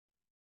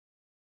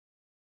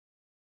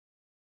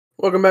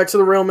Welcome back to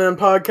the Real Man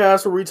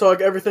Podcast, where we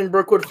talk everything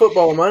Brookwood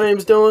football. My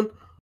name's Dylan.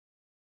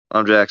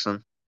 I'm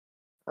Jackson.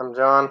 I'm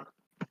John.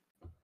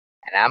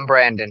 And I'm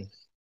Brandon.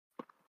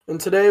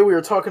 And today we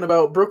are talking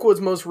about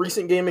Brookwood's most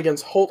recent game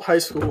against Holt High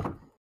School.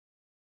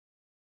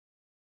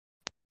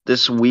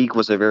 This week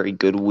was a very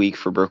good week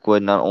for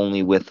Brookwood, not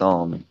only with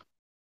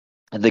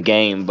the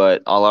game,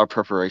 but all our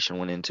preparation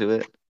went into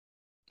it.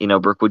 You know,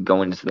 Brookwood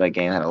going into that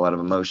game had a lot of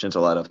emotions, a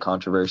lot of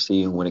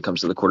controversy when it comes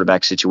to the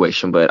quarterback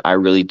situation, but I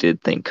really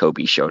did think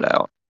Kobe showed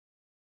out.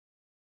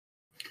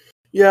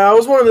 Yeah, I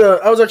was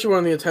actually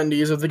one of the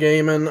attendees of the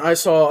game, and I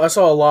saw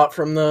a lot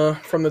from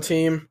the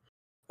team.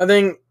 I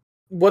think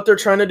what they're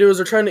trying to do is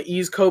they're trying to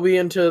ease Kobe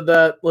into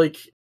that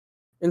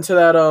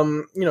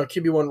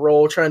QB1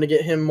 role, trying to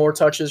get him more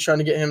touches, trying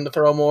to get him to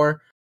throw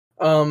more.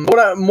 What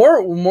I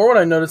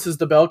noticed is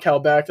the bell cow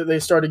back that they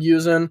started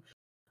using.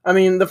 I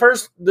mean,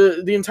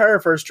 the entire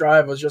first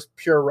drive was just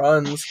pure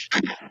runs,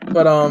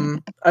 but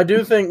I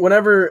do think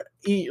whenever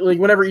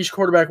each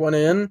quarterback went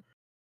in,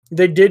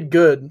 they did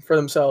good for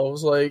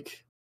themselves.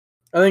 Like,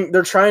 I think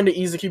they're trying to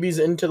ease the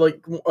QBs into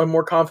like a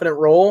more confident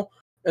role,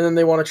 and then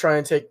they want to try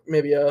and take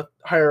maybe a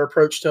higher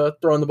approach to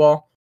throwing the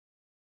ball.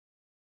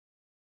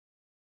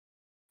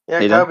 Yeah,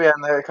 Hey,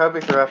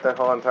 Kobe throughout that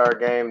whole entire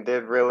game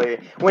did really.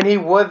 When he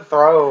would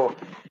throw,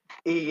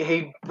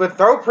 he would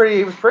throw pretty.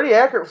 He was pretty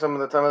accurate some of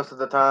the time. Most of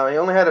the time, he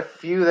only had a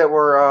few that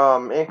were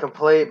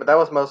incomplete, but that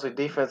was mostly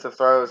defensive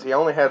throws. He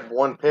only had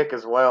one pick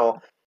as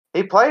well.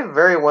 He played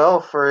very well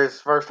for his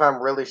first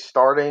time really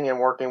starting and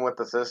working with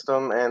the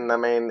system. And I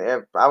mean,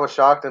 I was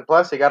shocked. And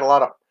plus, he got a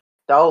lot of.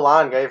 The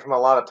O-line gave him a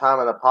lot of time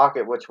in the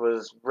pocket, which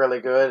was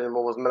really good, and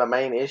what was the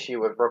main issue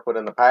with Brookwood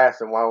in the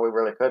past, and why we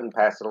really couldn't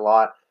pass it a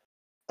lot.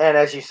 And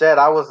as you said,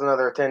 I was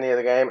another attendee of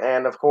the game,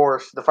 and of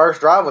course, the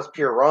first drive was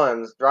pure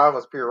runs.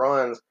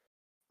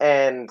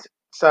 And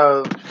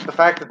so the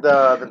fact that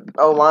the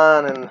O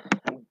line and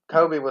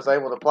Kobe was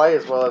able to play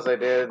as well as they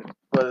did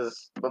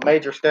was a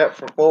major step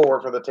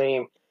forward for the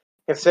team,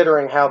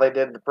 considering how they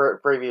did the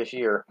previous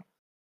year.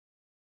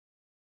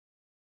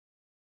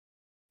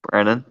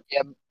 Brandon?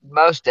 Yeah,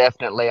 most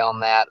definitely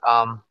on that.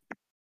 I'm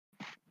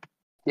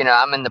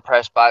in the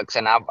press box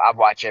and I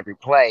watch every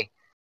play.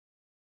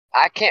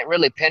 I can't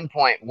really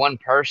pinpoint one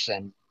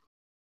person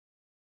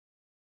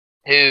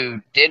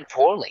who did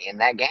poorly in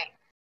that game.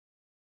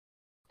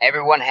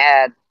 Everyone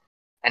had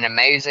an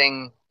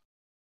amazing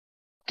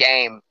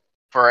game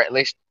for at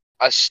least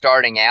us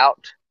starting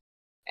out,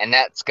 and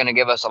that's going to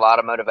give us a lot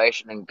of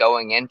motivation in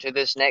going into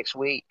this next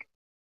week.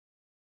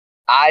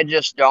 I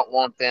just don't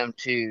want them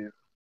to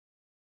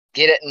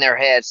get it in their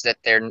heads that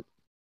they're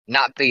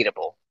not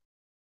beatable.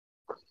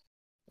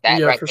 That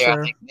Yeah, right for there,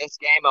 sure. I think this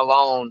game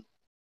alone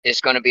is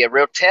going to be a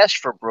real test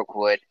for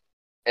Brookwood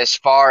as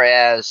far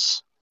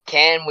as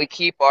can we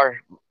keep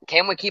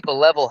a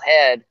level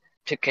head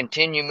to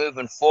continue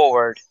moving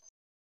forward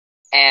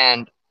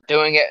and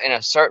doing it in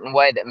a certain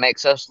way that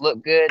makes us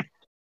look good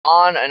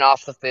on and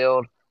off the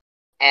field,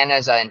 and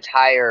as an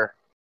entire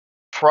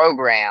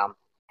program.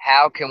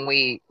 How can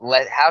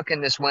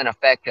this win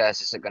affect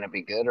us? Is it going to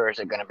be good or is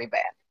it going to be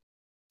bad?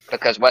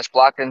 Because West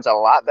Blocton's a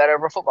lot better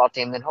of a football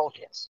team than Holt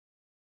is.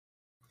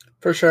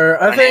 For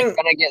sure. I And think it's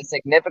going to get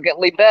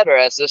significantly better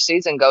as this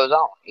season goes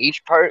on.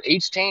 Each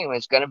team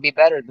is going to be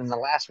better than the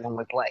last one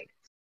we played.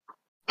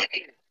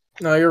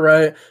 no, you're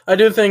right. I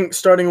do think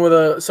starting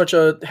with such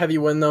a heavy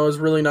win though is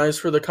really nice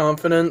for the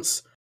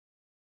confidence.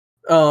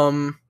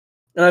 And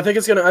I think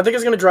it's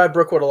gonna drive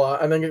Brookwood a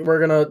lot. I think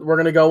we're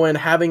gonna go in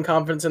having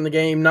confidence in the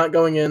game, not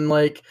going in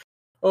like,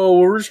 oh,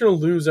 well, we're just gonna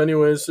lose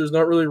anyways. So there's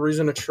not really a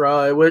reason to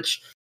try,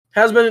 which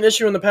has been an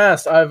issue in the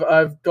past.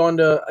 I've gone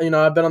to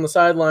I've been on the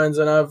sidelines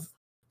and I've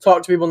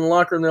talked to people in the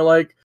locker room. They're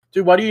like,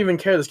 dude, why do you even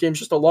care? This game's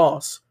just a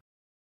loss.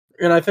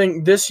 And I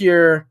think this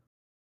year,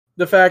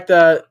 the fact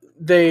that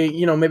they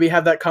maybe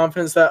have that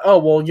confidence that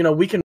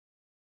we can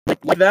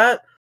like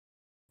that,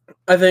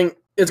 I think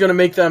it's going to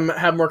make them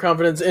have more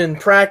confidence in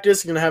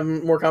practice, going to have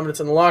more confidence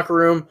in the locker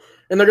room,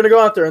 and they're going to go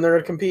out there and they're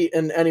going to compete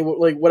in any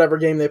whatever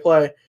game they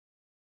play.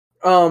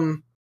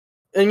 And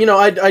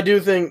I do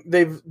think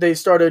they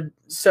started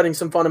setting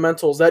some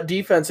fundamentals. That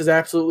defense is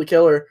absolutely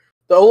killer.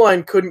 The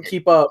O-line couldn't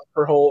keep up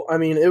for Holt. I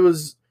mean, it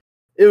was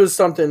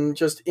something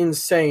just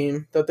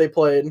insane that they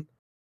played.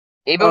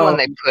 Even when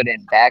they put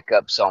in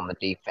backups on the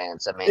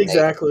defense, I mean,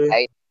 exactly.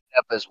 they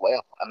up as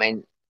well. I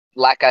mean,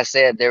 like I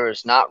said, there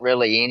was not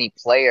really any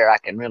player I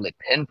can really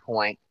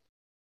pinpoint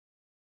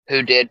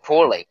who did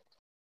poorly.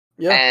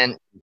 Yeah. And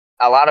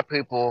a lot of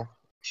people,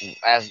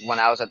 when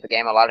I was at the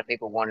game, a lot of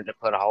people wanted to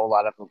put a whole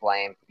lot of the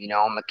blame,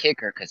 on the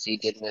kicker because he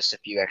did miss a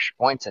few extra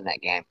points in that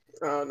game.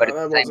 But at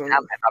the same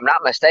time, if I'm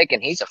not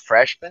mistaken, he's a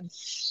freshman.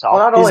 Well,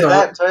 not only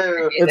that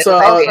too. It's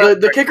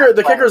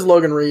the kicker's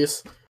Logan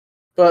Reese.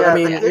 But yeah, I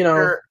mean, the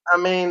kicker, I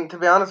mean, to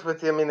be honest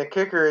with you, I mean, the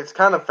kicker, it's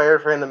kind of fair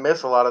for him to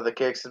miss a lot of the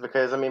kicks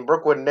because, I mean,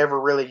 Brookwood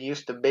never really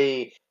used to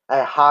be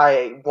a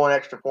high one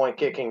extra point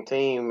kicking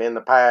team in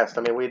the past.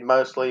 I mean, we'd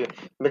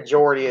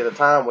majority of the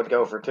time would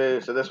go for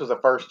two. So this was the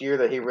first year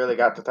that he really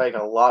got to take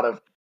a lot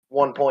of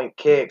 1-point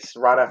kicks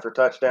right after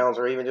touchdowns,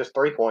 or even just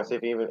 3 points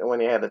when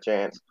he had the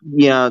chance.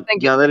 Yeah, I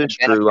think yeah, it's that gonna is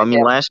true. I benefit mean,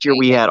 him last year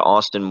we had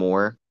Austin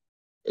Moore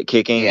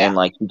kicking, Yeah, and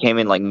like he came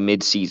in like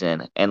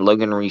mid-season, and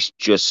Logan Reese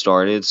just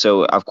started,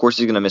 so of course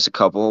he's gonna miss a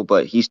couple,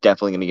 but he's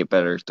definitely gonna get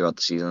better throughout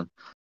the season.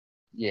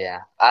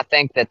 yeah. I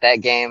think that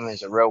game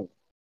is a real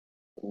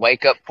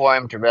wake up for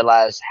him to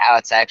realize how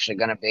it's actually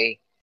going to be.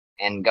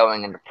 And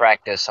going into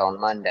practice on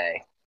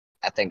Monday,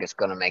 I think it's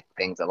going to make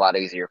things a lot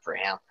easier for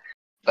him.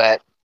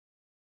 But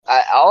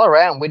all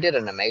around, we did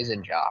an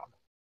amazing job.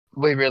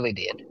 We really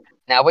did.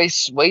 Now, we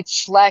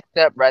slacked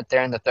up right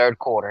there in the third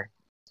quarter,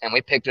 and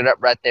we picked it up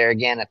right there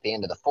again at the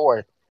end of the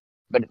fourth.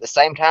 But at the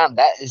same time,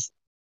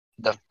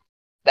 the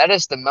that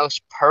is the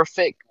most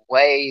perfect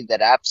way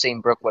that I've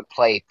seen Brookwood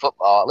play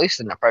football, at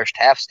least in the first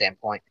half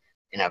standpoint,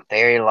 in a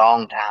very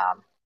long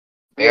time.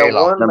 Yeah, Very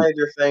long. one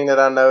major thing that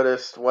I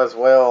noticed was,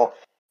 well,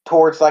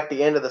 towards like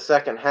the end of the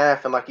second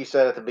half, and like you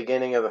said at the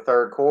beginning of the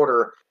third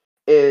quarter,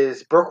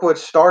 is Brookwood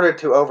started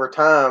to over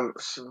time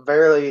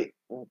very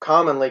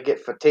commonly get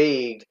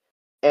fatigued,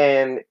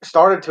 and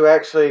started to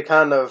actually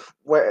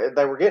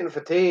they were getting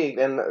fatigued,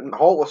 and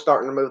Holt was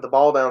starting to move the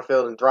ball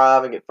downfield and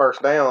drive and get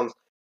first downs.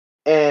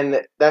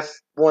 And that's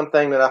one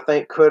thing that I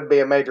think could be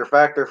a major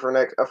factor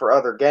for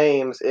other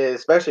games, is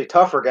especially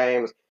tougher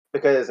games,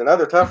 because in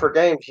other tougher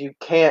games you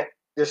can't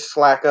just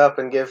slack up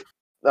and give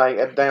like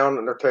a down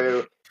or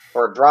two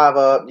or a drive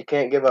up. You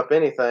can't give up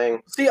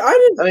anything. See,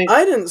 I mean,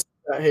 I didn't see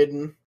that,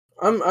 Hayden.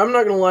 I'm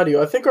not gonna lie to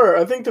you. I think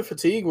the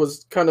fatigue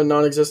was kind of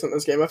non-existent in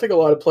this game. I think a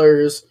lot of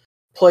players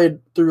played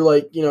through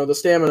the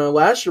stamina.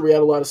 Last year we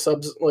had a lot of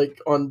subs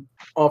on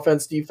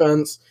offense,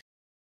 defense.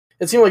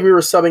 It seemed like we were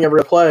subbing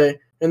every play.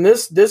 In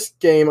this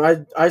game,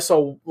 I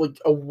saw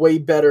a way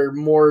better,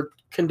 more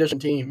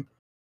conditioned team.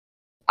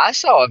 I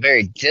saw a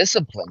very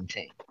disciplined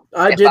team.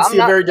 I If did I'm see a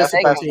not very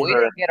mistaken, disciplined team. we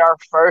didn't get our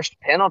first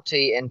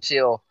penalty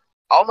until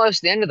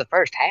almost the end of the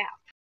first half.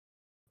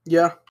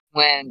 Yeah.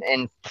 When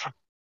in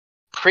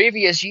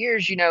previous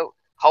years,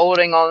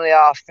 holding on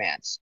the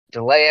offense,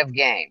 delay of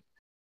game,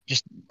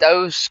 just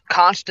those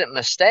constant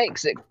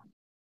mistakes that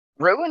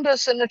ruined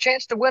us in the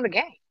chance to win a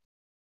game.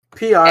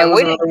 PI And was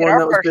we another didn't get one our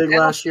that was first big penalty.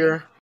 last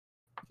year.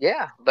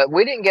 Yeah, but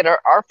we didn't get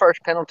our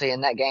first penalty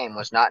in that game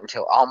was not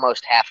until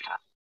almost halftime.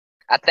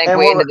 I think And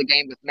we what- ended the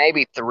game with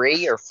maybe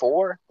 3 or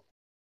 4,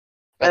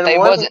 but And they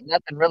one- wasn't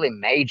nothing really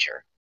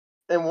major.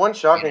 And one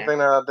shocking thing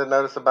that I did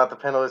notice about the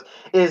penalties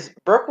is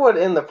Brookwood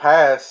in the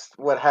past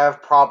would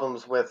have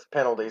problems with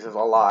penalties a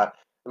lot.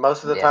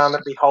 Most of the time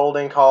it'd be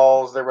holding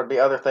calls, there would be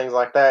other things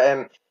like that.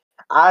 And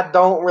I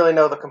don't really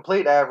know the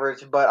complete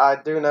average, but I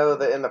do know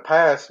that in the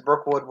past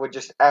Brookwood would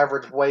just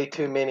average way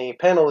too many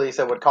penalties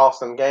that would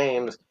cost them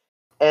games.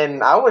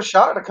 And I was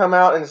shocked to come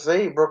out and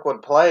see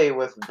Brookwood play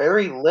with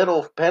very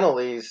little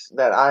penalties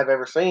that I've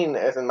ever seen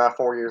as in my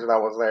 4 years that I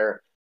was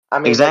there. I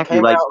mean, Exactly, they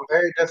came like out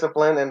very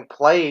disciplined and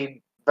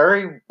played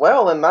very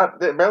well, and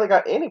they barely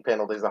got any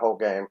penalties the whole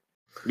game.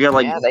 yeah,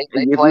 like They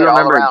if you played all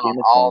remember at around on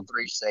all Jamison,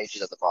 3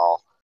 stages of the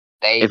ball.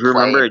 They if you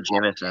remember played at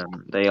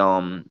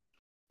Jamison,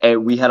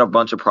 we had a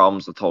bunch of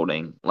problems with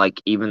holding.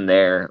 Like even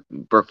there,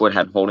 Brookwood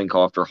had holding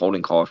call after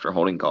holding call after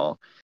holding call.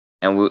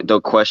 And the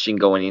question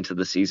going into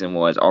the season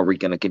was, are we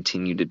going to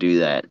continue to do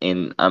that?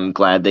 And I'm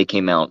glad they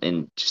came out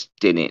and just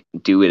didn't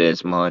do it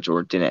as much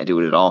or didn't do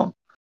it at all.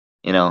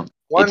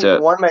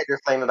 One major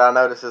thing that I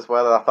noticed as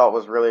well that I thought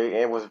was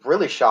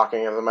really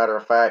shocking, as a matter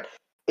of fact,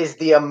 is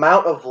the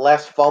amount of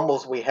less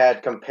fumbles we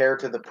had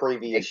compared to the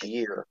previous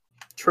year.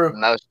 True.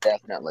 Most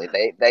definitely.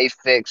 They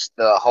fixed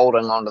the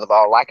holding onto the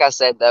ball. Like I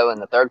said, though, in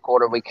the third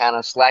quarter, we kind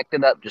of slacked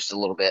it up just a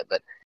little bit.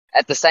 But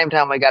at the same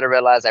time, we got to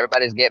realize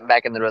everybody's getting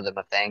back in the rhythm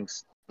of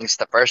things. It's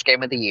the first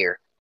game of the year.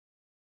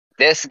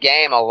 This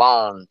game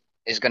alone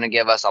is going to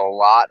give us a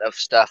lot of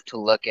stuff to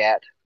look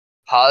at,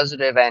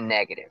 positive and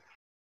negative.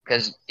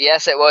 Because,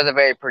 yes, it was a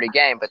very pretty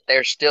game, but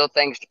there's still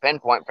things to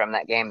pinpoint from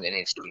that game that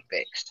needs to be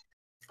fixed.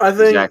 I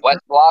think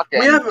West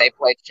Blocton, they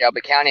played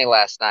Shelby County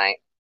last night,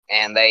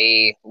 and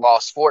they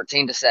lost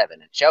 14-7.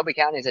 And Shelby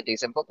County is a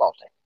decent football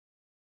team.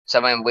 So,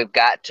 I mean, we've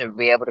got to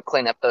be able to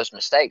clean up those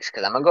mistakes.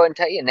 Because I'm going to go ahead and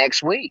tell you,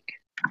 next week,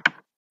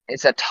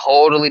 it's a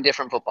totally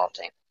different football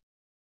team.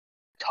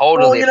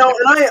 Totally. Well,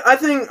 and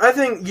I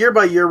think year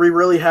by year we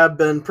really have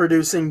been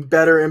producing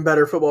better and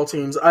better football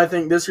teams. I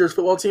think this year's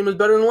football team is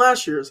better than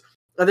last year's.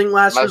 I think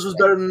last year's was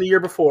better than the year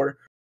before.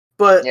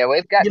 But yeah,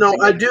 we've got.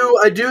 I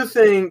do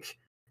think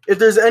if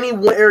there's any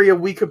one area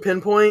we could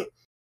pinpoint,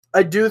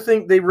 I do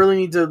think they really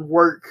need to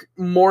work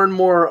more and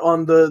more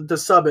on the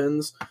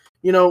sub-ins.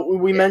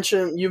 You've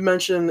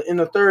mentioned in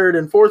the third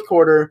and fourth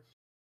quarter,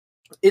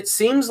 it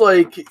seems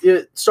like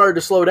it started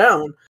to slow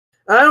down.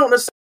 And I don't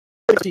necessarily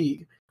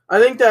fatigue. I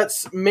think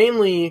that's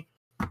mainly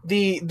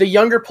the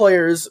younger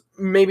players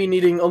maybe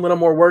needing a little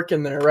more work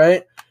in there,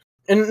 right?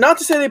 And not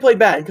to say they played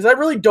bad, because I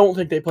really don't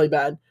think they played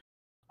bad.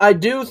 I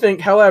do think,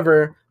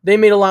 however, they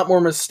made a lot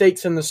more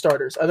mistakes than the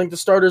starters. I think the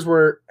starters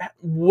were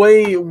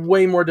way,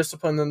 way more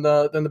disciplined than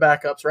the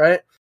backups,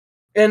 right?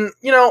 And,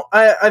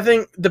 I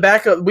think the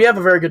backup, we have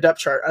a very good depth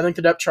chart. I think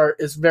the depth chart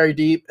is very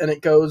deep, and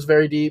it goes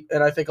very deep,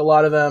 and I think a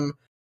lot of them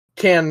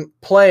can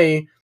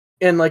play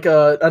in like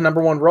a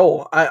number one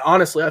role. I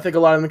think a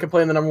lot of them can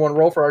play in the number one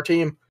role for our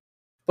team,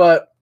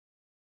 but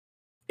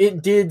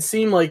it did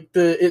seem like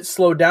it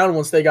slowed down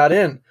once they got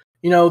in.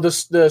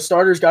 The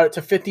starters got it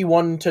to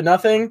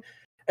 51-0,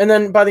 and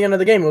then by the end of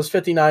the game it was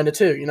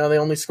 59-2. They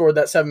only scored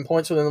that 7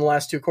 points within the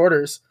last 2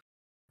 quarters.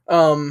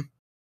 But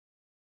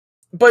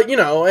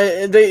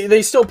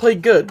they still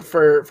played good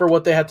for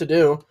what they had to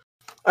do.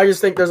 I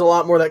just think there's a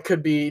lot more that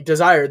could be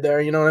desired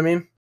there. You know what I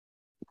mean?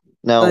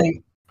 Now,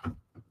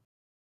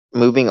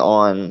 moving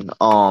on,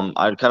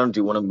 I kind of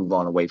do want to move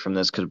on away from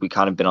this because we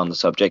kind of been on the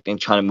subject and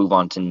trying to move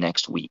on to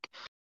next week.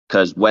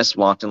 Because West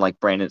Blocton, like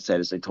Brandon said,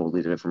 is a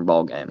totally different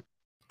ball game.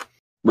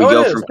 We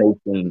go from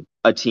facing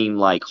a team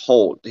like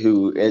Holt,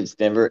 who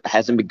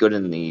hasn't been good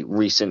in the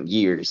recent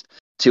years,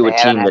 to a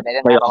team that's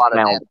playoff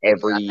bound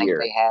every year.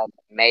 They had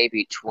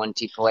maybe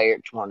 20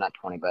 players, well, not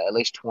 20, but at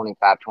least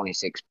 25,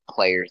 26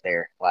 players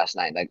there last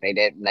night. Like they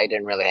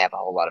didn't really have a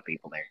whole lot of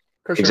people there.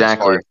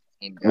 Exactly.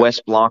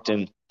 West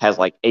Blocton has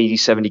like 80,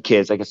 70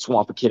 kids. They can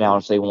swap a kid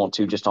out if they want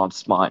to, just on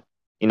spot.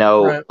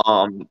 Right.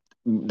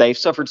 They've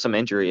suffered some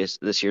injuries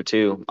this year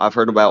too. I've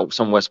heard about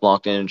some West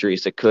Blocton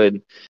injuries that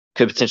could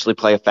potentially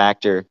play a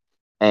factor.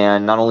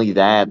 And not only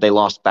that, they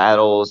lost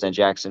Battles and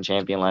Jackson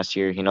Champion last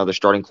year. Their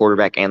starting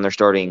quarterback and their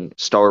starting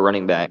star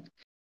running back.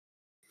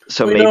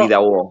 So maybe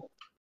that will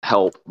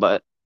help.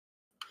 But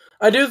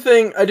I do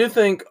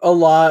think a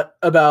lot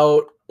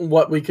about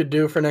what we could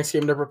do for next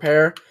game to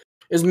prepare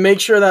is make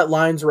sure that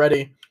line's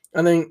ready.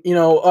 I think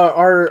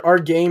our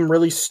game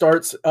really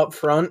starts up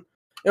front.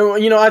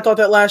 And I thought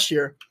that last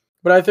year.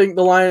 But I think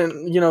the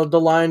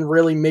line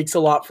really makes a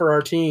lot for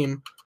our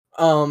team.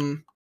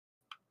 And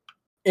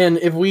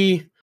if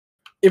we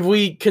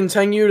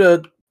continue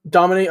to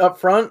dominate up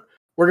front,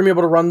 we're going to be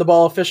able to run the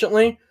ball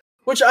efficiently,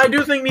 which I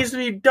do think needs to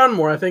be done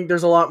more. I think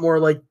there's a lot more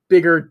like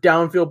bigger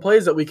downfield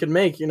plays that we can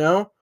make,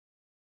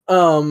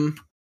 And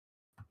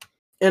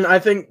I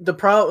think the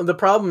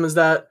problem is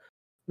that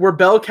we're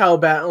bell cow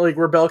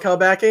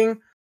backing,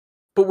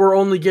 but we're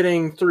only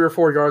getting 3 or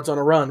 4 yards on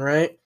a run,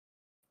 right?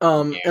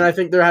 And I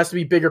think there has to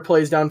be bigger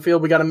plays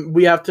downfield.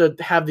 We have to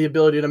have the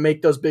ability to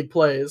make those big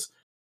plays.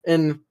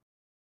 And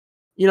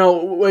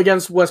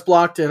against West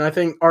Blocton, I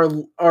think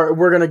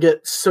we're going to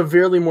get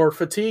severely more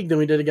fatigued than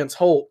we did against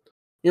Holt.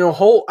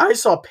 Holt, I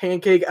saw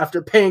pancake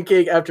after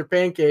pancake after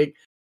pancake,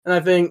 and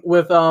I think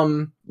with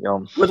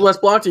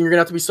West Blocton, you're going to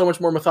have to be so much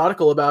more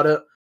methodical about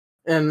it.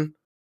 And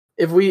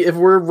if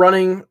we're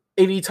running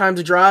 80 times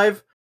a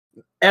drive,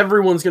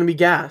 everyone's going to be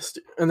gassed.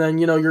 And then,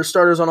 your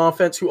starters on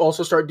offense who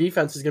also start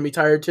defense is going to be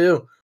tired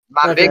too.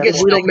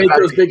 If we don't make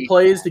those big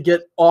plays to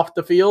get off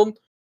the field,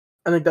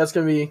 I think that's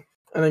going to be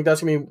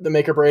the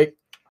make or break.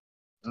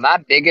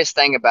 My biggest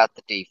thing about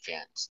the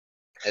defense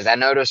is I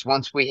noticed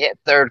once we hit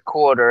third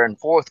quarter and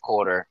fourth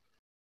quarter,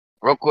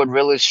 Brookwood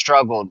really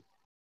struggled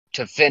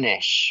to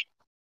finish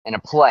in a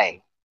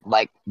play.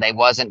 Like they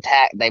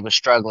were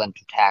struggling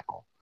to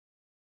tackle.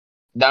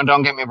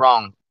 Don't get me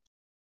wrong.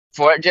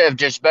 For it to have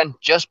just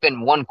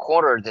been one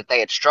quarter that they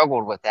had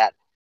struggled with that,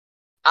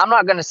 I'm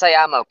not going to say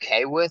I'm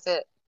okay with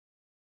it,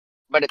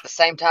 but at the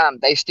same time,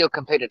 they still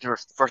competed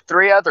for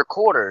 3 other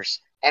quarters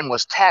and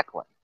was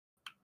tackling.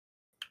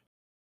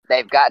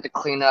 They've got to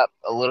clean up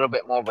a little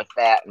bit more with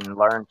that and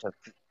learn to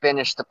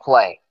finish the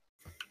play.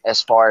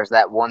 As far as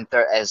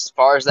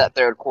that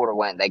third quarter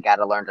went, they got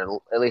to learn to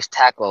at least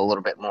tackle a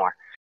little bit more.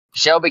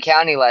 Shelby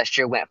County last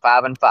year went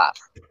 5-5.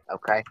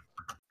 Okay.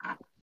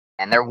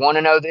 And they're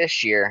 1-0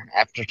 this year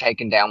after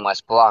taking down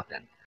West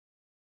Blocton.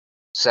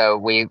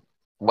 So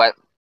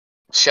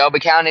Shelby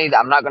County,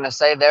 I'm not going to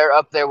say they're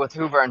up there with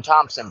Hoover and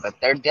Thompson, but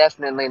they're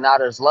definitely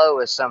not as low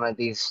as some of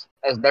these.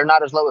 They're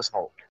not as low as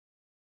Holt.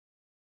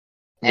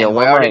 And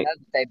we already know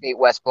that they beat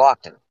West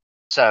Blocton.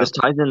 So this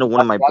ties into one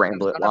of my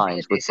Bramblet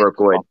lines with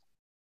Brookwood.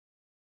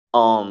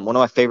 One of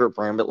my favorite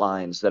Bramblet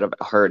lines that I've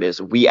heard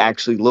is, we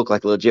actually look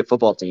like a legit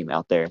football team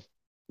out there.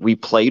 We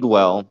played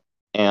well,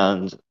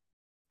 and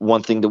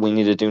one thing that we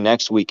need to do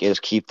next week is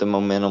keep the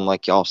momentum,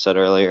 like y'all said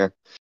earlier,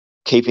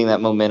 keeping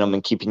that momentum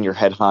and keeping your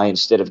head high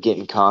instead of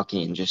getting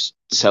cocky and just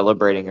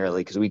celebrating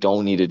early, because we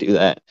don't need to do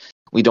that.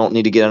 We don't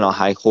need to get on a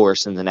high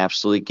horse and then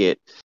absolutely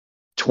get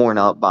torn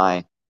up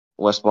by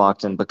West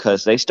Blocton,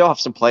 because they still have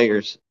some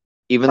players,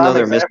 even though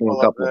they're missing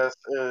a couple.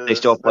 They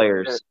still have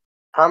players.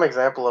 Prime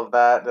example of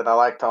that I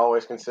like to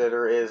always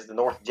consider is the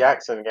North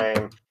Jackson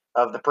game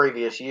of the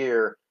previous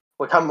year.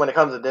 When it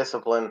comes to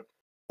discipline,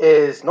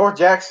 is North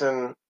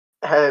Jackson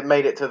had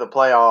made it to the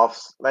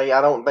playoffs. I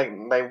don't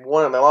think they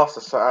won. They lost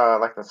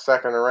like the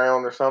second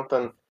round or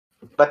something.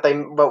 But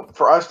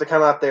for us to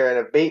come out there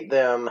and beat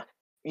them,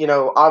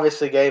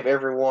 obviously gave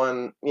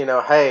everyone,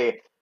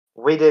 hey,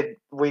 we did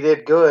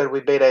good. We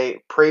beat a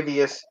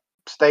previous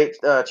state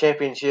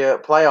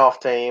championship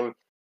playoff team,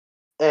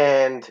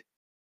 and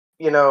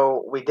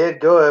we did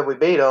good. We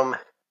beat them.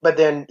 But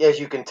then, as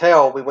you can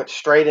tell, we went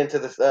straight into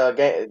this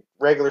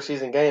regular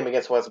season game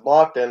against West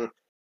Blocton,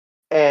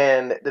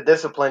 and the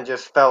discipline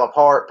just fell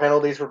apart.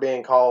 Penalties were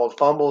being called,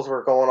 fumbles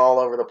were going all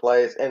over the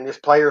place, and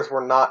just players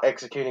were not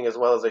executing as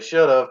well as they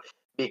should have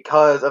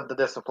because of the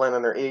discipline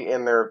and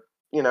their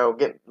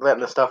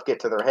letting the stuff get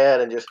to their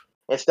head and just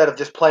instead of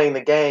just playing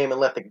the game and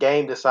let the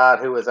game decide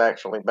who is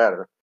actually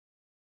better.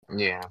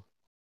 Yeah.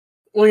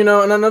 Well,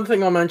 and another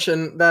thing I'll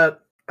mention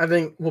that I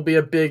think will be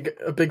a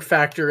big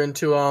factor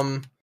into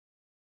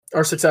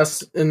our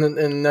success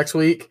in next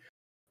week.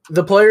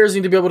 The players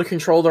need to be able to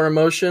control their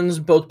emotions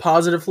both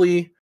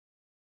positively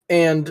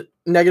and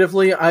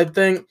negatively. I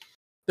think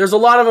there's a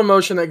lot of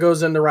emotion that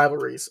goes into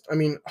rivalries. I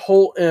mean,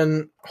 Holt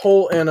and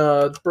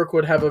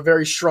Brookwood have a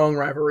very strong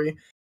rivalry,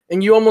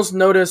 and you almost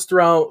notice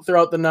throughout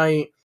the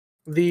night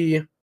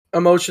the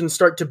emotions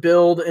start to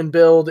build and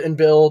build and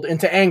build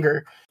into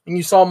anger. And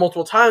you saw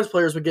multiple times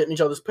players would get in each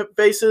other's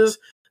faces.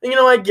 And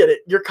I get it.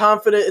 You're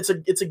confident.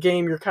 It's a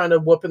game. You're kind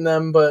of whooping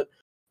them, but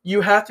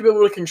you have to be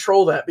able to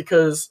control that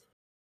because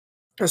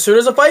as soon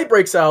as a fight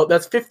breaks out,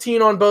 that's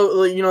 15 on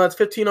both. That's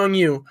 15 on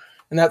you.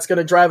 And that's going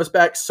to drive us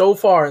back so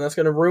far, and that's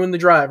going to ruin the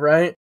drive,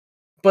 right?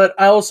 But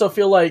I also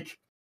feel like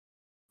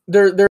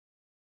there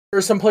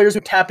are some players who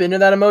tap into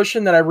that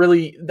emotion that I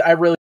really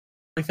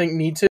think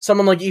need to.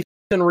 Someone like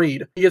Ethan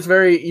Reed, he gets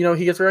very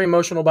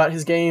emotional about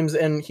his games,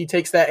 and he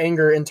takes that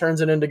anger and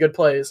turns it into good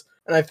plays.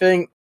 And I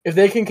think if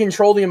they can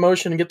control the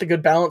emotion and get the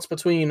good balance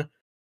between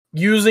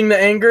using the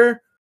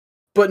anger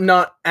but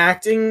not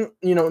acting,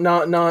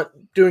 not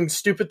doing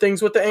stupid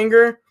things with the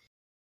anger,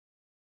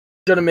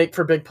 going to make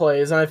for big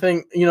plays. And I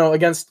think,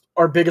 against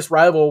our biggest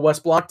rival,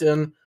 West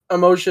Blocton,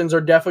 emotions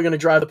are definitely going to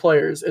drive the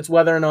players. It's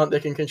whether or not they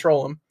can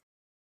control them.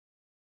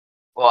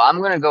 Well, I'm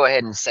going to go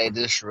ahead and say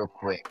this real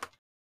quick.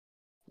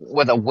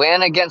 With a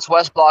win against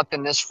West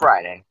Blocton this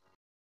Friday,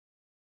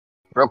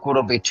 Brookwood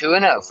will be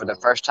 2-0 for the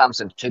first time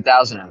since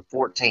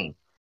 2014.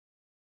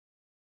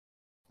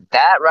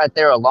 That right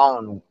there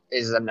alone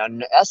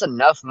that's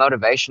enough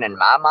motivation in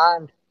my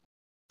mind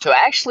to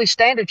actually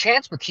stand a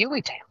chance with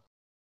Hueytown.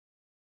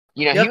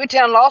 Yep.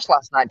 Hueytown lost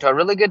last night to a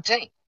really good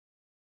team.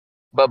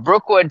 But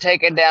Brookwood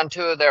taking down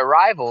two of their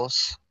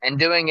rivals and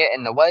doing it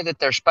in the way that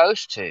they're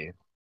supposed to,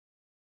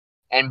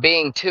 and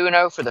being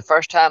 2-0 for the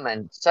first time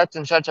in such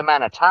and such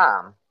amount of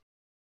time,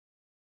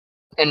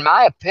 in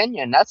my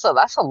opinion, that's a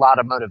lot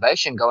of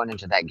motivation going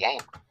into that game.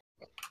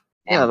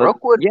 And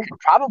Brookwood can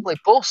probably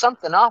pull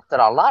something off that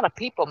a lot of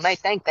people may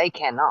think they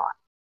cannot.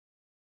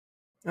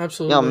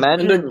 Absolutely.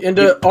 Imagine and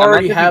to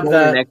already have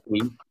that next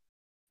week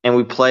and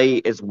we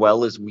play as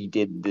well as we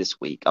did this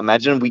week.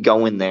 Imagine we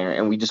go in there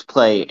and we just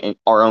play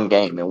our own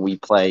game and we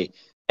play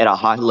at a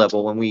high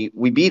level and we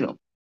beat them.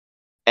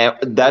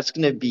 And that's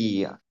going to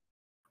be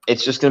 –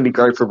 it's just going to be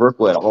great for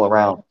Brookwood all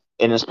around.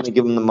 And it's going to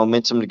give them the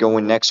momentum to go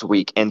in next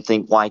week and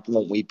think, why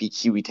won't we beat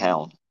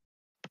Hueytown?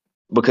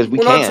 Because we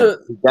can.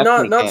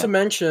 Not to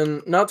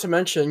mention,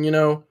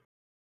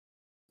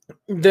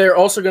 they're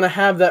also going to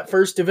have that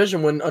first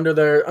division win under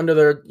their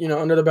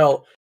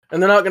belt.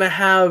 And they're not going to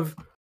have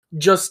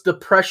just the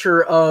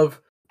pressure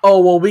of,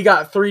 we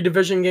got 3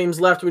 division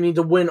games left. We need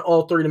to win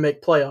all 3 to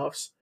make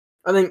playoffs.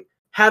 I think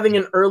having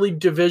an early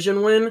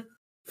division win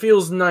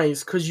feels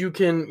nice because you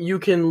can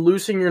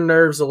loosen your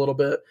nerves a little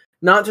bit.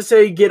 Not to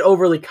say get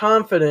overly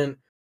confident,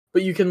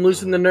 but you can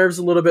loosen the nerves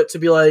a little bit to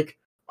be like,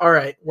 all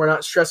right, we're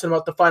not stressing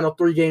about the final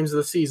 3 games of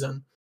the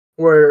season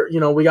where,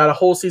 we got a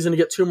whole season to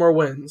get 2 more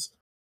wins.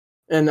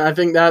 And I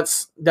think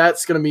that's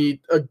going to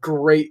be a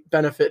great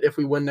benefit if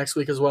we win next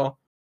week as well.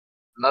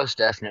 Most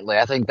definitely.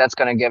 I think that's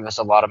going to give us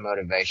a lot of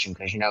motivation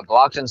because,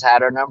 Blocton's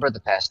had our number the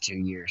past 2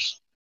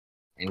 years.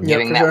 And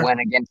getting that win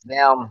against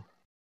them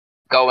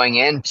going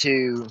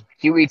into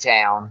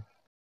Hueytown,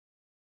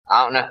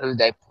 I don't know who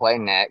they play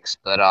next,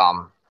 but,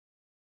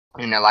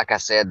 like I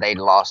said, they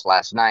lost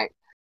last night,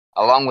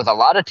 along with a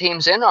lot of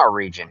teams in our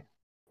region.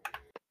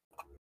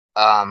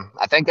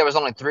 I think there was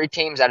only 3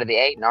 teams out of the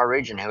 8 in our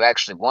region who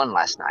actually won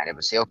last night. It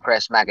was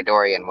Hillcrest,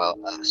 Macadoria, and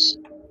us.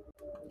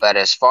 But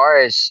as far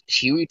as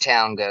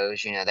Hueytown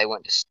goes, they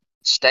went to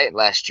state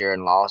last year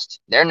and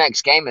lost. Their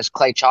next game is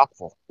Clay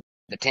Chalkville,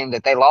 the team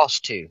that they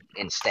lost to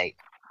in state.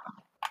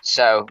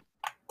 So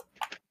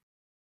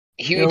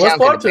Hueytown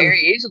could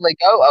very easily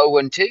go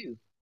 0-2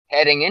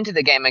 heading into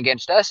the game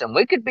against us, and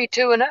we could be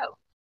 2-0.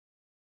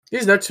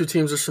 These next 2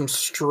 teams are some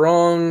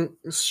strong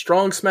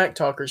smack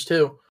talkers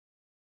too.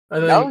 I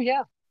think. Oh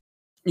yeah.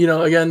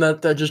 Again,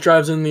 that just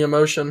drives in the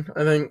emotion.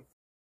 I think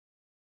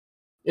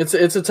it's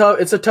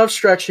a tough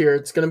stretch here.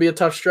 It's going to be a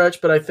tough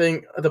stretch, but I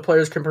think the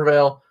players can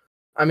prevail.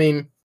 I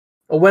mean,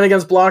 a win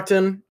against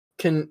Blocton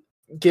can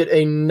get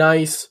a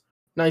nice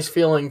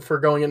feeling for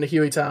going into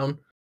Hueytown.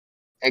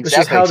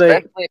 Exactly,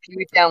 especially if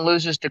Hueytown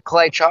loses to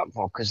Clay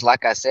Chalkville, because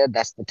like I said,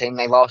 that's the team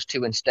they lost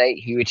to in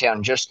state.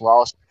 Hueytown just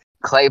lost.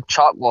 Clay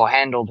Chalkville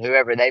handled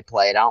whoever they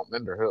played. I don't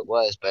remember who it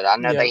was, but I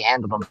know they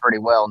handled them pretty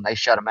well and they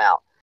shut them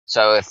out.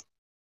 So if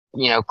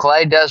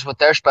Clay does what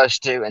they're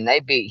supposed to and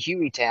they beat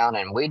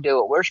Hueytown and we do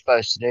what we're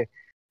supposed to do,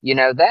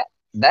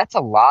 that's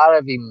a lot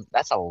of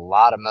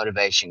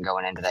motivation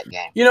going into that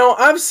game.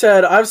 I've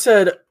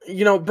said,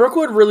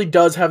 Brookwood really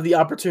does have the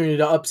opportunity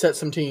to upset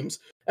some teams.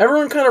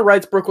 Everyone kind of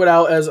writes Brookwood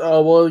out as,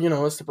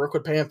 it's the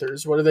Brookwood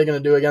Panthers. What are they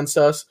going to do against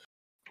us?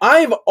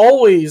 I've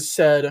always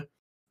said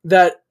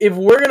that if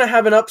we're going to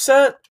have an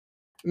upset,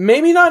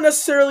 maybe not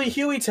necessarily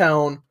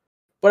Hueytown,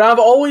 but I've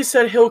always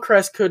said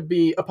Hillcrest could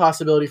be a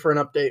possibility for an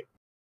update.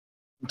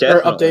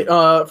 Definitely.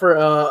 Or update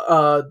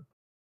for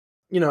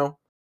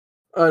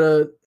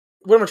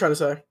what am I trying to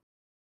say?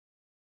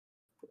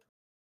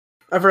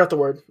 I forgot the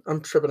word.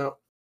 I'm tripping out.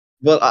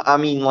 Well, I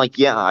mean, like,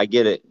 yeah, I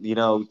get it.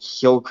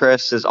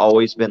 Hillcrest has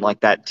always been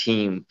like that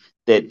team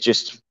that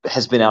just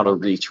has been out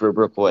of reach for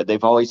Brookwood.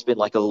 They've always been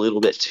like a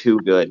little bit too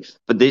good.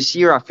 But this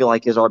year, I feel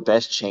like is our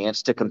best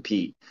chance to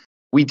compete.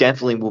 We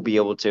definitely will be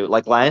able to.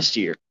 Like last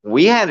year,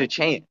 we had a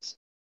chance.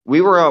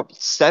 We were up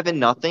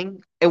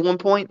 7-0 at one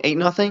point,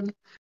 8-0,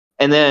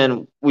 and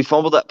then we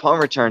fumbled that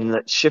punt return and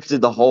that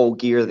shifted the whole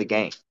gear of the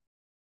game.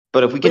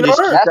 But if we can just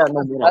keep That's that that's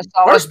momentum,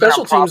 Our always been our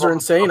special teams are problem.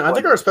 insane. I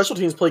think our special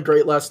teams played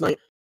great last night.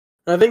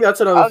 And I think that's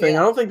another thing.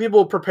 Yeah. I don't think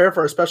people prepare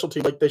for our special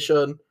team like they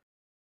should.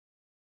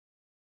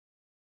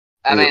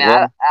 I mean,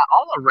 well,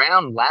 all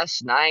around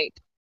last night,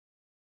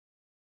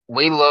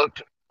 we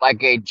looked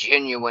like a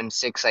genuine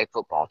 6A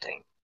football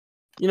team.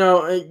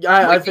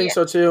 I think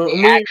so too. We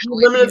And we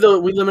actually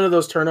limited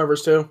those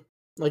turnovers too,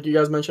 like you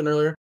guys mentioned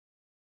earlier.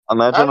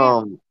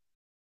 imagine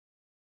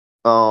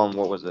Oh,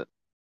 what was it?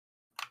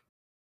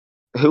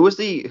 Who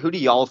do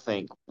y'all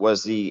think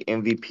was the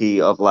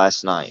MVP of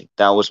last night?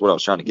 That was what I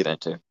was trying to get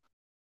into.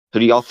 Who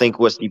do y'all think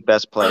was the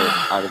best player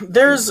out of the team?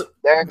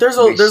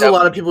 There's a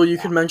lot of people you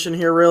can mention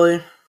here,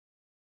 really.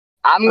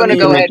 I'm I going to mean,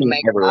 go You ahead and mentioned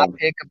make my everyone.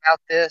 pick about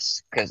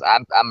this because I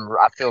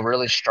feel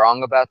really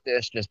strong about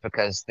this just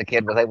because the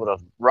kid was able to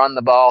run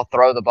the ball,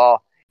 throw the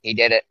ball. He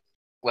did it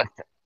with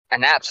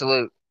an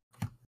absolute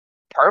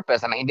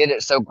purpose. I mean, he did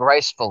it so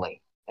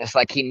gracefully. It's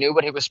like he knew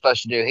what he was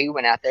supposed to do. He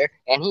went out there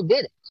and he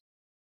did it.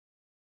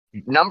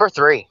 Number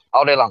 3,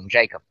 all day long,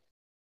 Jacob.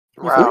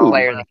 Wow.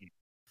 Player of the game.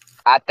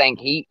 I think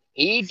he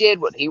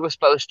did what he was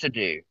supposed to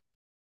do,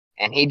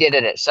 and he did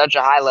it at such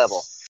a high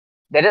level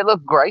that it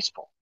looked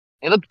graceful.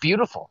 It looked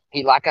beautiful.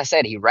 Like I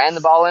said, he ran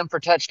the ball in for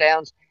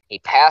touchdowns. He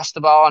passed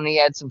the ball and he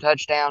had some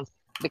touchdowns.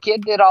 The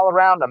kid did all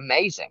around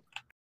amazing.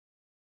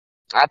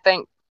 I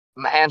think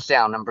hands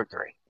down number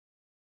 3.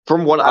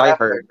 From what I'd I have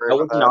to heard, agree I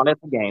with was that. not at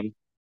the game,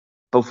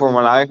 but from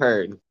what I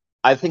heard,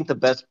 I think the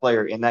best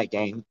player in that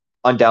game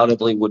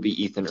undoubtedly would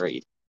be Ethan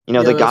Reed.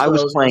 Yeah, The that's guy what I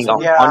was was gonna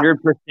playing say. Yeah,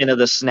 100% of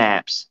the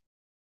snaps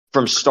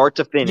from start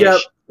to Yep.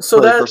 finish, So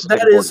really that for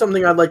that is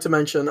something I'd like to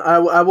mention.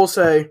 I will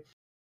say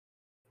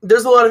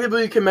there's a lot of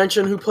people you can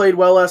mention who played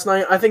well last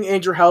night. I think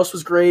Andrew House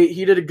was great.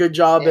 He did a good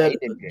job Yeah, at he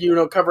did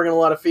good. covering a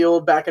lot of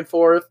field back and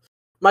forth.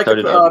 So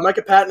did Evan.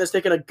 Micah Patton has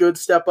taken a good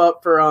step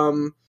up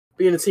for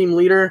being a team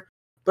leader.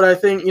 But I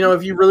think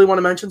if you really want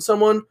to mention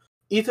someone,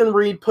 Ethan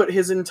Reed put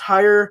his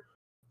entire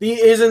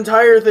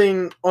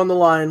thing on the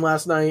line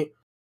last night,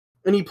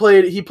 and he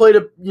played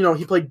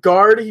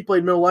guard, he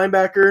played middle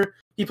linebacker,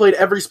 he played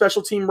every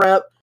special team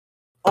rep.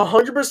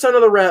 100%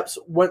 of the reps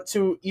went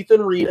to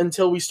Ethan Reed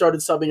until we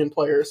started subbing in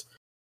players,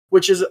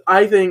 which is,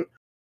 I think,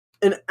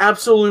 an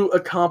absolute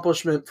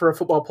accomplishment for a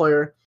football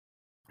player.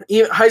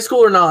 Even high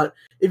school or not,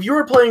 if you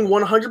were playing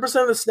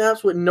 100% of the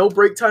snaps with no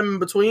break time in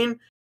between,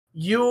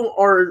 you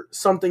are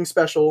something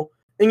special.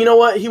 And you know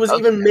what? He was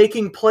even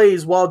making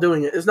plays while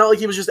doing it. It's not like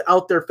he was just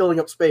out there filling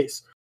up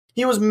space.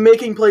 He was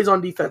making plays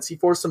on defense. He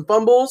forced some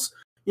fumbles.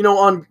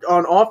 On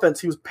offense,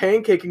 he was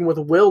pancaking with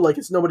Will like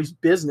it's nobody's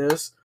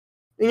business.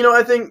 And,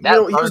 I think, he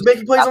was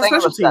making plays on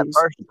special teams.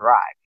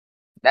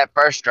 That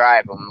first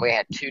drive when we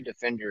had 2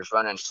 defenders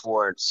running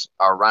towards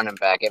our running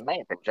back. It may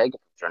have been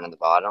Jacob running the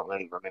ball. I don't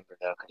really remember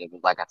though because it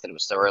was like I said, it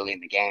was so early in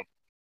the game.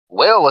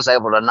 Will was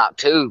able to knock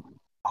 2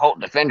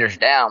 Holt defenders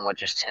down with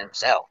just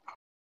himself.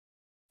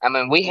 I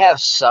mean, we have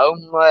so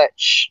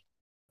much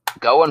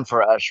going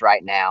for us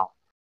right now.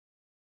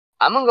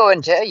 I'm gonna go ahead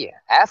and tell you,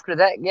 after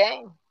that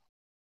game,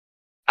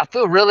 I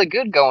feel really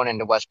good going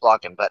into West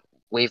Blocton, but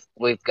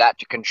we've got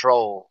to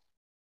control.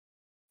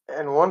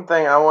 and one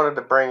thing I wanted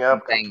to bring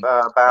up Things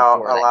about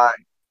before a that. lot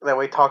that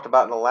we talked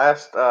about in the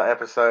last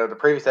episode, the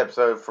previous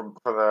episode for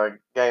the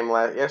game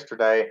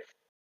yesterday,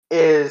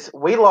 is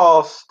we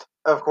lost.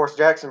 Of course,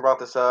 Jackson brought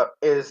this up.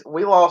 Is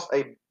we lost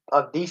a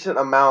decent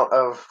amount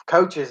of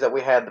coaches that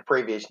we had the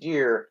previous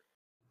year,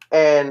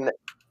 and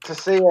to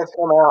see us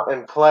come out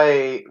and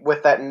play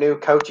with that new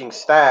coaching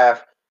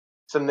staff,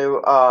 some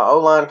new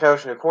O-line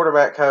coach, new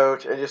quarterback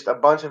coach, and just a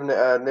bunch of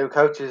new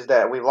coaches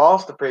that we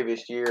lost the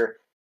previous year,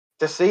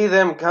 to see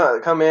them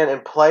come in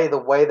and play the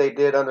way they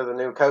did under the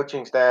new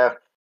coaching staff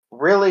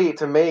really,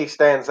 to me,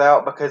 stands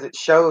out because it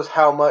shows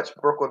how much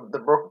the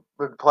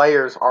Brookwood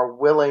players are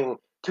willing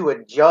to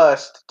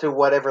adjust to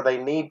whatever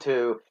they need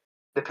to,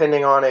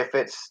 depending on if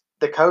it's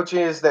the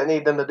coaches that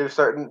need them to do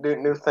certain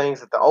new things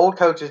that the old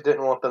coaches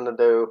didn't want them to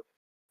do.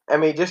 I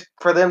mean, just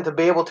for them to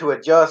be able to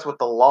adjust with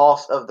the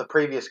loss of the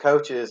previous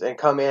coaches and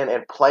come in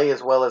and play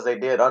as well as they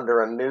did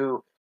under a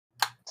new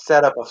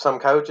setup of some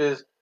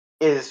coaches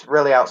is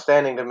really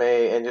outstanding to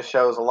me and just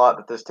shows a lot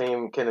that this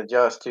team can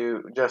adjust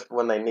to just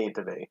when they need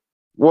to be.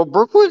 Well,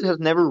 Brookwood has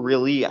never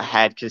really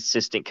had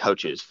consistent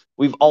coaches.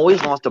 We've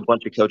always lost a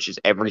bunch of coaches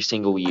every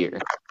single year.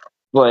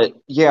 But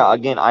yeah,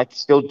 again, I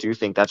still do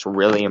think that's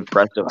really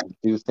impressive. I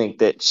do think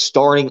that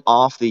starting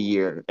off the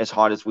year as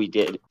hot as we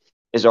did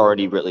is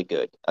already really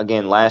good.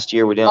 Again, last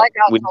year Like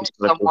I we didn't told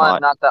start too someone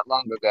hot. not that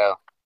long ago,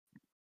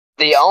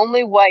 the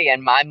only way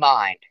in my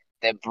mind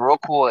that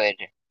Brookwood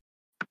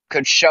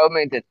could show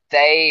me that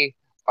they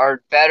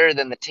are better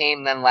than the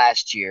team than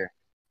last year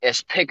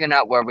is picking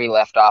up where we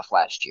left off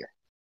last year.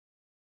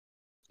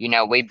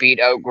 We beat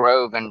Oak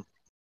Grove, and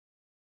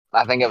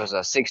I think it was a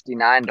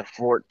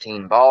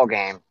 69-14 ball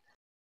game.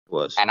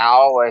 Was And I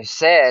always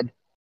said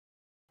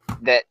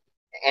that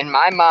in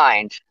my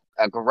mind,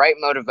 a great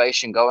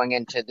motivation going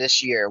into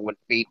this year would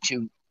be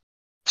to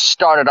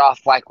start it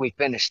off like we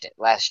finished it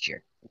last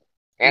year.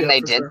 And Yeah, they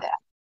for did sure. that.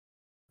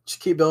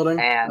 Just keep building.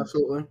 And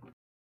Absolutely.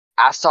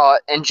 I saw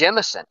it in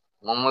Jemison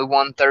when we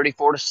won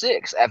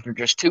 34-6 after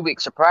just 2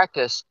 weeks of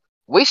practice.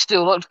 We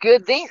still looked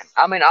good then.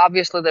 I mean,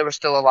 obviously there was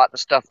still a lot of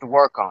stuff to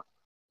work on,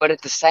 but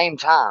at the same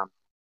time,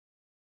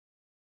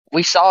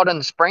 we saw it in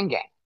the spring game.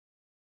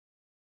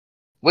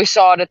 We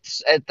saw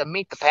it at the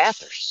Meet the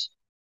Panthers,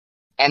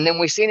 and then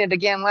we seen it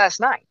again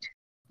last night.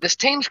 This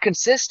team's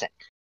consistent.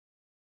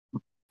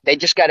 They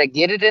just got to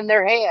get it in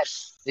their head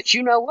that,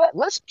 you know what,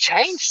 let's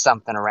change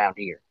something around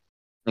here.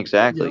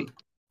 exactly.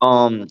 Yeah.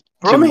 To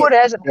Brookwood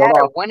hasn't build had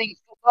a off, winning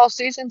football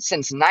season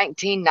since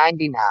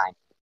 1999.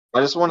 I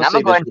just want And to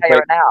I'm say going to go this ahead and real tell you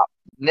quick. right now,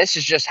 and this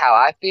is just how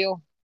I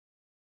feel.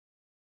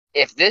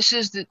 If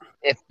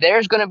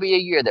there's going to be a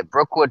year that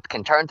Brookwood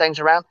can turn things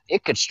around,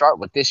 it could start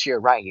with this year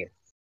right here.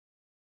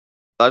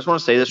 I just want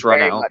to say this right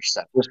Very now, much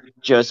so.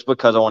 just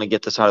because I want to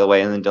get this out of the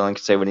way, and then Dylan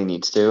can say what he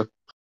needs to.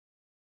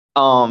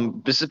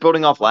 This is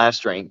building off last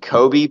string.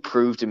 Kobe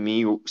proved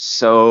me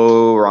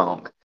so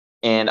wrong,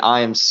 and I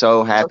am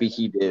so happy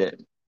he did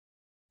it.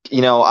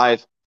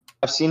 I've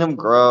seen him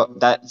grow.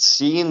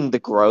 Seeing the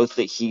growth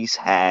that he's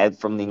had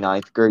from the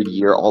ninth grade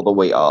year all the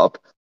way up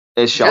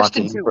is Just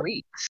in shocking. 2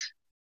 weeks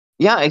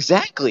Yeah,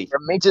 exactly.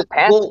 from Meet the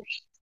Panthers. Well,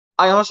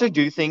 I also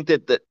do think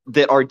that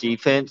our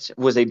defense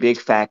was a big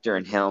factor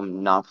in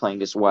him not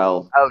playing as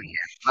well. Oh, yeah,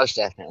 most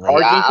definitely.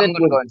 Our I'm defense going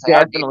to was go ahead and say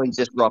our definitely defense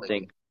is really good.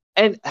 disrupting.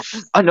 And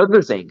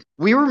another thing,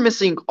 we were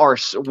missing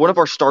one of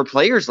our star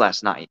players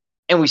last night,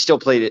 and we still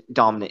played it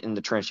dominant in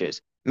the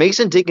trenches.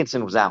 Mason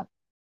Dickinson was out.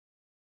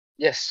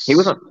 Yes. He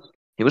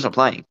wasn't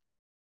playing.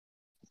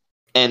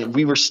 And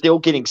we were still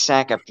getting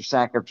sack after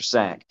sack after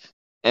sack.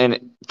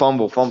 And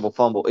fumble, fumble,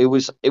 fumble. It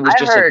was I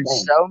just heard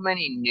insane. so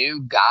many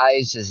new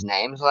guys'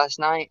 names last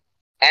night,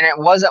 and it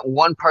wasn't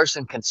one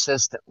person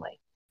consistently.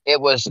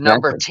 It was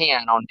number Exactly.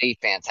 10 on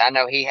defense. I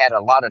know he had a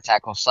lot of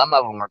tackles. Some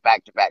of them were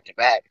back to back to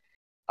back.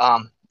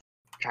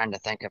 Trying to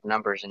think of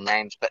numbers and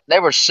names, but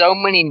there were so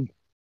many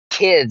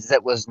kids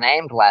that was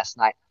named last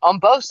night on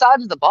both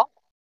sides of the ball.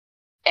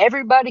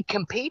 Everybody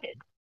competed.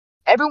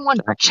 Everyone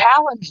Exactly.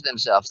 challenged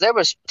themselves. There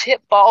was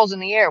tip balls in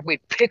the air.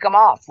 We'd pick them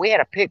off. We had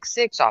a pick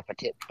six off a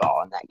tip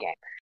ball in that game.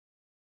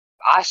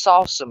 I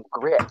saw some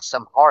grit,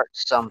 some heart,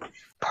 some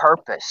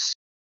purpose.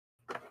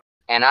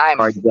 And I'm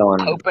All right,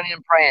 Dylan. hoping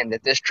and praying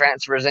that this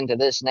transfers into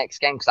this next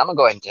game, because I'm gonna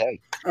go ahead and tell you.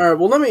 All right.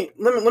 Well, let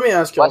me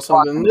ask y'all West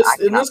something. Blocton, I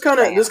cannot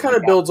This kind of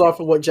stand. builds off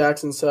of what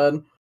Jackson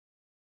said.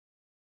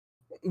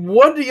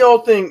 What do y'all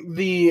think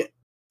the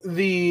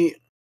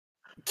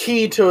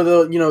key to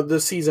the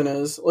season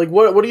is? Like,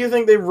 what do you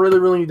think they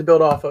really need to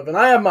build off of? And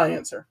I have my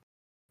answer,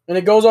 and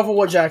it goes off of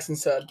what Jackson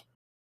said.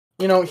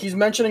 He's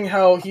mentioning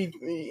how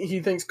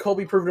he thinks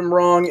Kobe proved him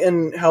wrong,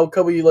 and how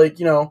Kobe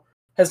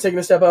has taken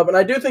a step up, and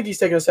I do think he's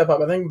taken a step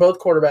up. I think both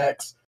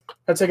quarterbacks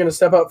have taken a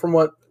step up from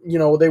what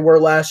they were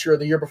last year or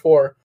the year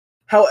before.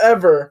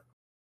 However,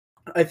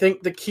 I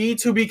think the key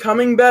to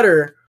becoming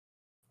better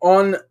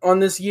on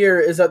this year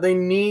is that they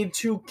need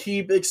to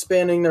keep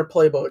expanding their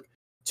playbook.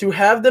 To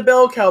have the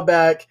bell cow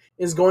back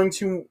is going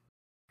to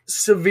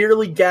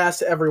severely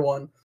gas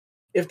everyone.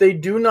 If they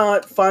do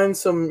not find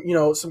some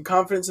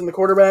confidence in the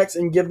quarterbacks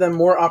and give them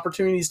more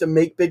opportunities to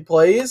make big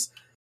plays,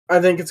 I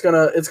think it's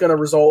gonna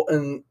result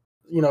in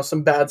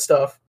some bad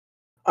stuff.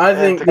 I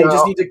think they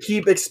just need to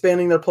keep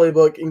expanding their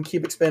playbook and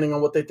keep expanding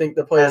on what they think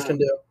their players can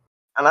do.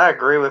 And I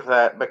agree with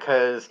that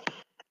because,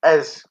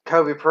 as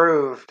Kobe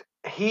proved,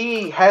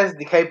 he has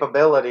the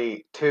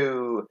capability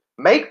to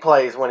make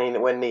plays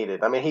when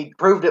needed. I mean, he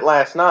proved it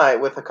last night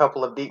with a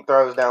couple of deep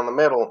throws down the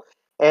middle,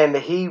 and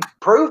he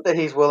proved that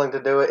he's willing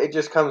to do it. It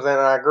just comes in, and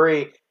I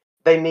agree,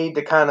 they need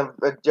to kind of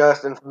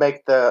adjust and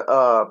make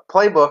the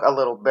playbook a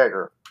little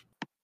bigger.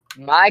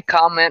 My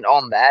comment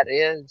on that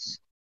is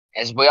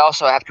we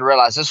also have to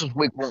realize this was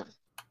week 1.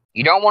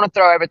 You don't want to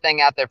throw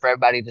everything out there for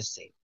everybody to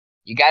see.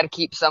 You got to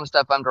keep some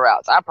stuff under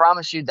wraps. I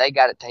promise you, they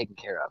got it taken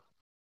care of.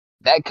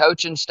 That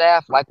coaching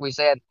staff, like we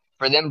said,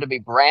 for them to be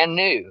brand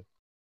new,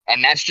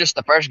 and that's just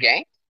the first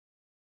game,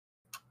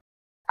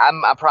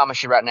 I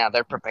promise you right now,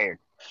 they're prepared.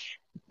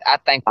 I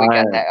think we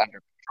got that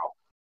under control.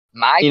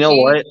 My key,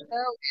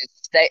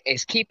 though,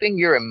 is keeping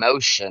your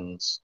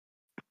emotions.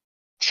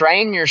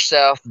 Train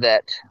yourself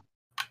that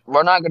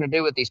we're not going to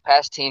do what these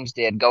past teams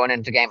did going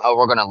into the game. Oh,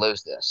 we're going to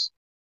lose this.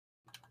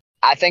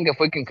 I think if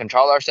we can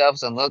control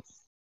ourselves and look,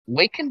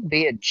 we can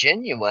be a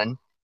genuine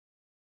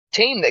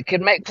team that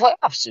could make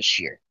playoffs this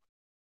year.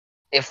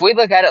 If we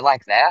look at it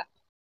like that,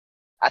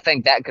 I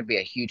think that could be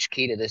a huge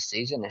key to this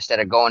season instead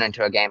of going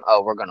into a game,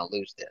 oh, we're going to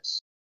lose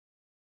this.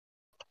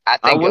 I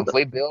I think would. if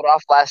we build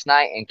off last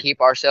night and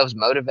keep ourselves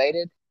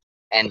motivated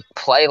and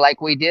play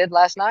like we did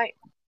last night,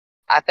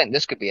 I think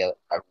this could be a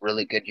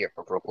really good year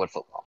for Brookwood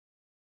football.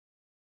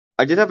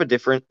 I did have a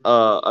different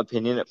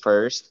opinion at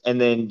first, and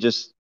then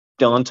just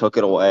Dylan took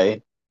it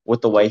away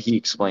with the way he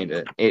explained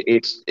it.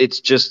 It's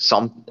just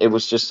it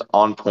was just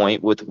on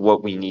point with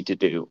what we need to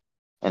do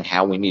and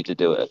how we need to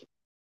do it.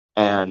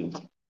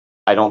 And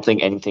I don't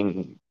think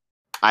anything.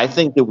 I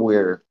think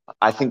we're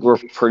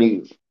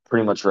pretty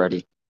much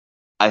ready.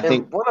 I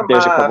think And one of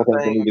there's a my couple things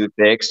that things, need to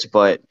be fixed,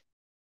 but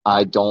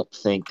I don't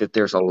think that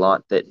there's a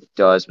lot that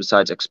does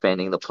besides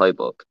expanding the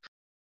playbook.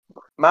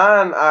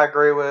 mine I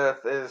agree with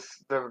is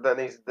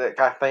that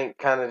I think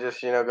kind of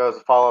just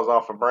follows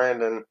off of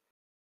Brandon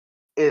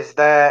is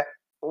that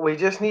we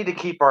just need to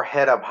keep our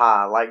head up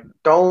high. Like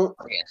don't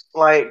Yes.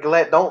 don't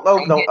get down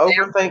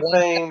for overthink one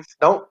things.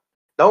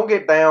 Don't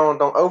get down.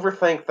 Don't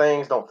overthink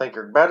things. Don't think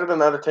you're better than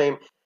the other team.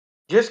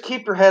 Just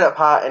keep your head up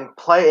high and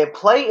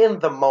play in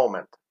the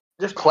moment.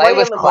 Just play play in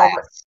with the class.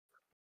 moment.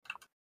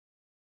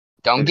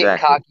 Don't get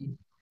Exactly. cocky.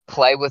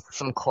 Play with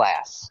some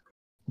class.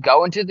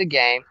 Go into the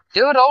game.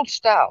 Do it old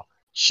style.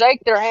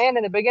 Shake their hand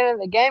in the beginning of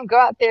the game. Go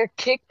out there,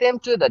 kick them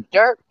to the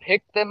dirt,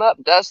 pick them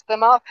up, dust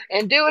them off,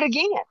 and do it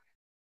again.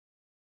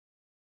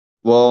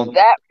 Well,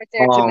 That right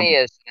there to me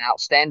is an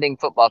outstanding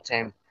football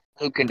team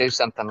who can do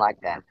something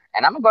like that.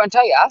 And I'm going to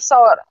tell you, I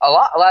saw it a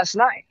lot last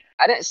night.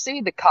 I didn't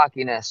see the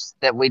cockiness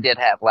that we did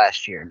have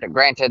last year.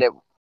 Granted,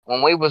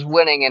 when we was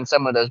winning in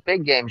some of those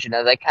big games,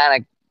 they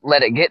kind of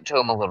let it get to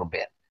them a little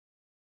bit.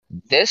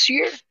 This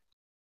year,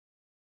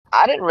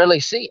 I didn't really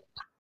see it.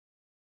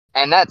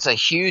 And that's a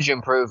huge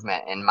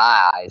improvement in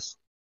my eyes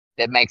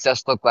that makes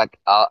us look like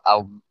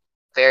a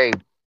very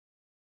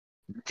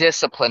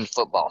disciplined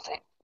football team.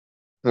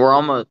 we're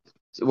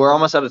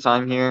almost out of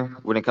time here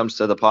when it comes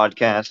to the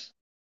podcast.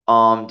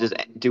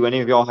 Do any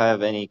of y'all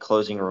have any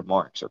closing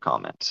remarks or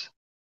comments?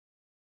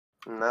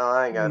 No,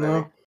 I ain't got any.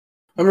 No.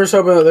 I'm just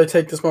hoping that they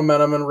take this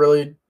momentum and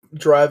really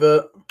drive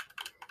it.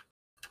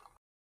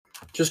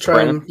 Just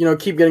try and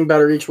keep getting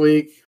better each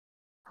week.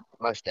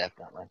 Most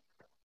definitely.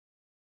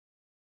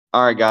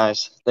 All right,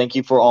 guys. Thank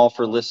you for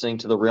listening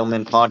to the Real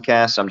Men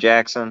podcast. I'm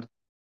Jackson.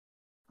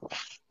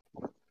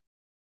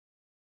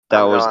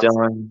 That was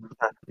Johnson.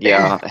 Dylan.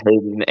 Yeah,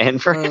 Hayden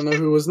and I don't know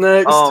who was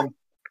next.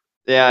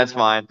 yeah, it's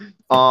fine.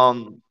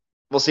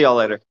 We'll see y'all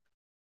later.